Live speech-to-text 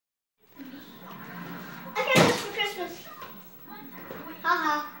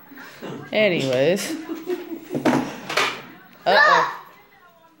Anyways. Uh-oh.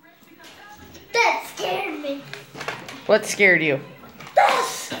 That scared me. What scared you?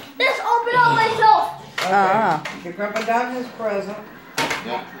 This opened up myself. Okay. Give Grandpa Doc his present.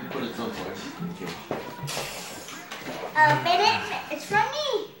 Yeah, you put it someplace. Thank you. A minute. It's from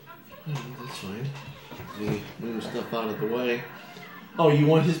me. That's fine. We move stuff out of the way. Oh, you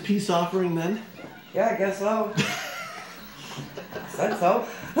want his peace offering then? Yeah, I guess so. Said so.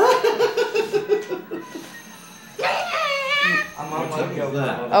 I'm on my What's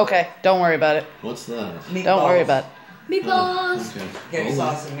that? Okay, don't worry about it. What's that? Meatballs. Don't worry about it. Meatballs. Okay. Get Hold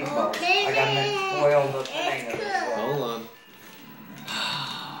on. sauce and meatballs. Okay, I got mixed oil in the thing. Hold on.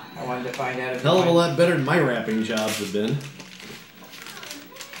 I wanted to find out if Hell of a lot better than my wrapping jobs have been.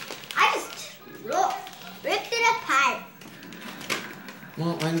 I just ripped it apart.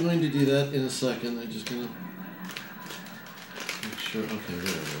 Well, I'm going to do that in a second. I'm just gonna make sure. Okay, there it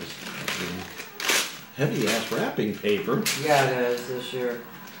is. Heavy ass wrapping paper. Yeah, it is this year.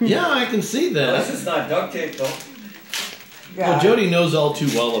 Yeah, I can see that. This is not duct tape, though. Yeah. Oh, Jody knows all too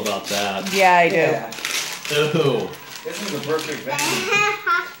well about that. Yeah, I do. Yeah. Oh. This is the perfect venue.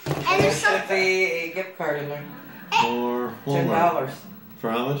 And there's There's something. a gift card in there. For hold on. $10.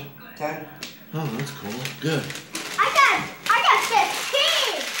 For how much? 10. Oh, that's cool. Good. I got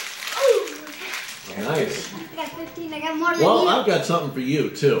 15. Ooh. Nice. I got 15. I got more than Well, you. I've got something for you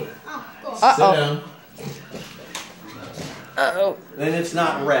too. Oh, cool. Sit Uh-oh. down. Uh-oh. And it's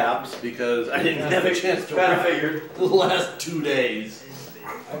not wraps because I didn't have a chance to wrap it the last 2 days.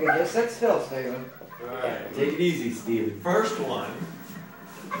 Okay, just sit still, Steven. Alright, take it easy, Steven. First one,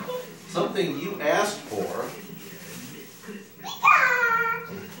 something you asked for.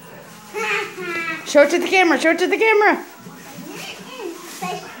 Show it to the camera. Show it to the camera.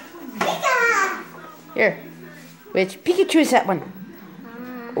 Here. Which Pikachu is that one?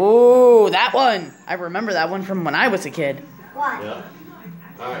 Oh, that one. I remember that one from when I was a kid. What? Yeah.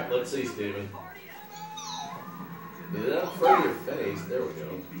 All right, let's see, Steven. Get it out in front of your face. There we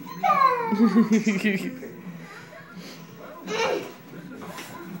go.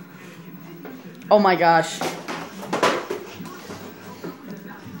 Oh my gosh.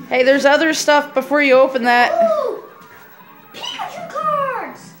 Hey, there's other stuff before you open that. Ooh! Pikachu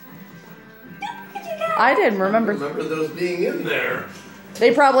cards! Pikachu cards! I didn't remember. Remember those being in there.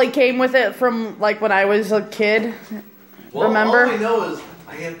 They probably came with it from like when I was a kid. Well, Remember? all I know is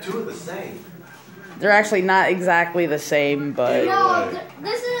I have 2 of the same. They're actually not exactly the same, but No,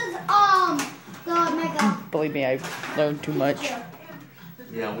 this is, the mega. believe me, I've learned too much.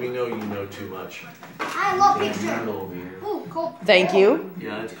 Yeah, we know you know too much. I love Turn Pikachu. over here. Ooh, cold. Thank you.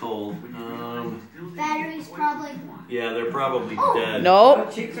 Yeah, it's cold. Batteries probably. Yeah, they're probably Oh. dead. Nope.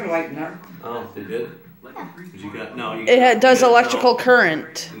 My cheeks are lighting up. Oh, they did? You got no. You Does no, electrical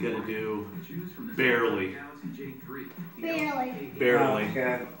current. You got to do barely. Barely. Barely. Oh,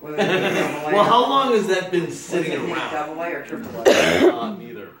 okay. Well, how long has that been sitting around? Double A or triple A?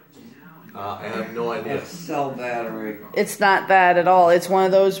 Neither. I have no idea. It's cell battery. It's not that at all. It's one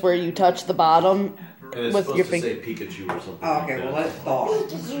of those where you touch the bottom And it's with supposed your to finger. say Pikachu or something. Oh, okay, like well,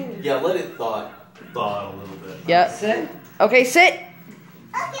 that. let's thaw. Yeah, let it thaw a little bit. Yep. Sit. Okay, sit.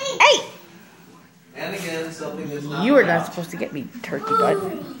 Okay. Hey! And again, something that's not. You are not wrapped. supposed to get me turkey butt.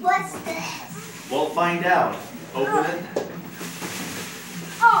 What's this? We'll find out. Open it.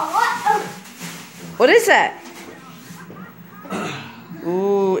 Oh, what? Oh. What is that?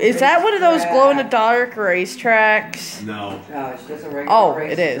 Ooh, is that one of those glow-in-the-dark racetracks? No. No, it's just a regular Oh,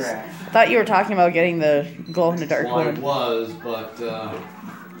 race it is. track. I thought you were talking about getting the glow-in-the-dark Well, it one. was, but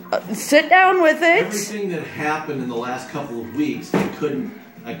Sit down with it. everything that happened in the last couple of weeks, I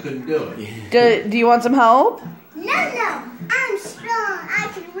couldn't do it. Do you want some help? No, I'm strong.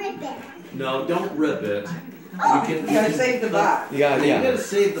 I can rip it. No, don't rip it. Oh, You You gotta save the box. You gotta, You yeah. gotta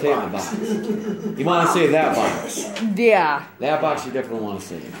save the Save box. the box. You want to save that box. Yeah. That box you definitely want to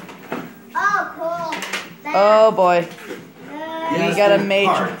save. Oh, cool. That, Oh boy. Yes, We got a they're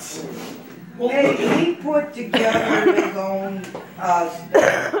major- parts. Hey, he put together his own,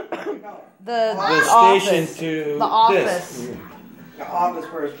 The The office. station to The office. this. the office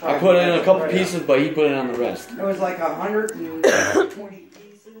for his I project. put in a couple pieces, but he put in on the rest. It was like 120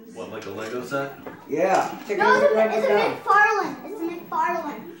 pieces. What, like a Lego set? Yeah. Take No, a look it's right a down. McFarlane. It's a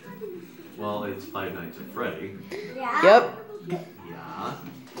McFarlane. Well, it's Five Nights at Freddy. Yeah. Yep. Yeah.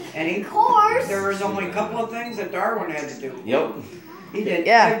 And he, Of course. there was only a couple of things that Darwin had to do. Yep. He did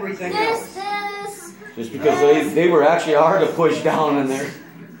Yeah. everything This. else. Just because they were actually hard to push down in there.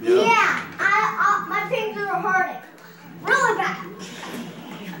 Yeah. My fingers are hurting. Really bad.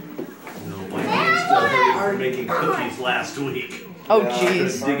 No, my hand still hurting from making cookies last week. Oh, Yeah.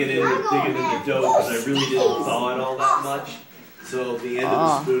 jeez. Digging in the dough because I really didn't thaw it all that much. So the end of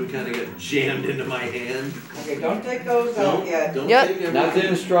the spoon kind of got jammed into my hand. Okay, don't take those out yet. Don't Yep. take everything. Not the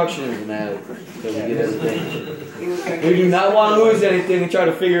instructions, Matt. Because we get everything. He was gonna We get do not want to lose anything and try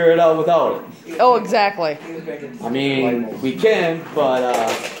to figure it out without it. Oh, exactly. He was gonna get I mean, we can, but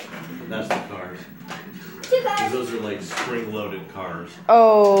That's the cars. Two guys. 'Cause those are like spring-loaded cars.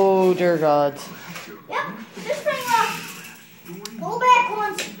 Oh, dear gods. Yep. Just bring up. Pull back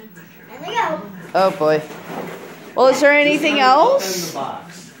once. And they go. Oh, boy. Well, is there anything Just upend else? the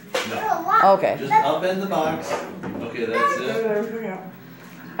box. There's No. a lot. Okay. Just upend the box. Okay, that's it. everything out.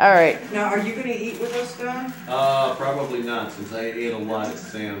 All right. Now, are you gonna eat with us, Don? Probably not, since I ate a lot at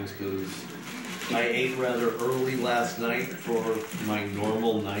Sam's, because I ate rather early last night for my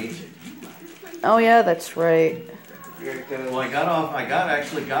normal night. Oh, yeah, that's right. Well, I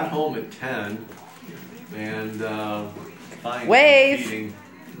actually got home at 10, and fine. Wave. Eating.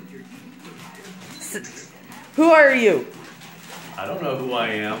 Who are you? I don't know who I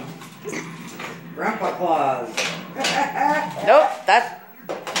am. Grandpa Claus. Nope, that.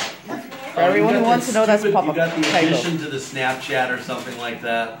 For everyone You who got wants that to know, that's stupid- Papa You got the Kaibo. addition to the Snapchat or something like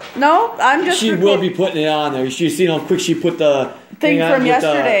that. No, I'm just. she will be putting it on there. You seen how quick she put the Thing on from with,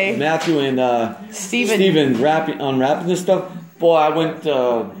 yesterday. Matthew and Steven. Steven unwrapping this stuff. Boy, I went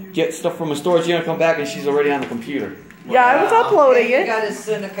to get stuff from a storage unit, come back, and she's already on the computer. Yeah, I was uploading You it. gotta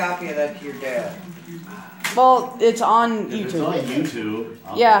send a copy of that to your dad. Well, it's on If it's on YouTube. YouTube,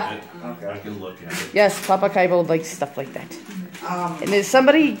 I'll Yeah. get it. Okay. I can look at it. Yes, Papa Kaibo likes stuff like that. Um, And is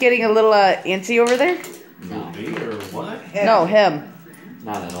somebody getting a little antsy over there? No, Me or what? No, him.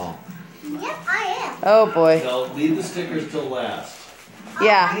 not at all. Yep, I am. Oh boy. No, leave the stickers till last.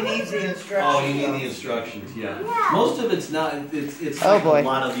 Yeah. he needs the instructions. Oh, you need the instructions, yeah. Most of it's not, it's Oh, like boy. a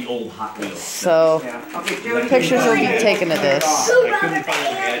lot of the old Hot Wheels. So Yeah. Okay, Jody, pictures will be you taken of this. Who brought the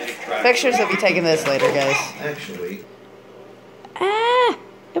band? Pictures will be taken of this later, guys. Actually. Ah,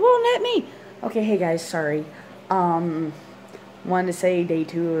 it won't let me. Okay, hey guys, sorry. Wanted to say day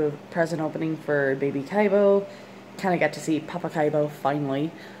 2 of present opening for baby Kaibo. Kind of got to see Papa Kaibo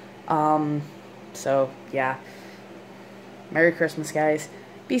finally. So yeah. Merry Christmas, guys.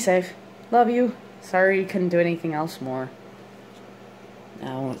 Be safe. Love you. Sorry couldn't do anything else more.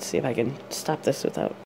 Now let's see if I can stop this without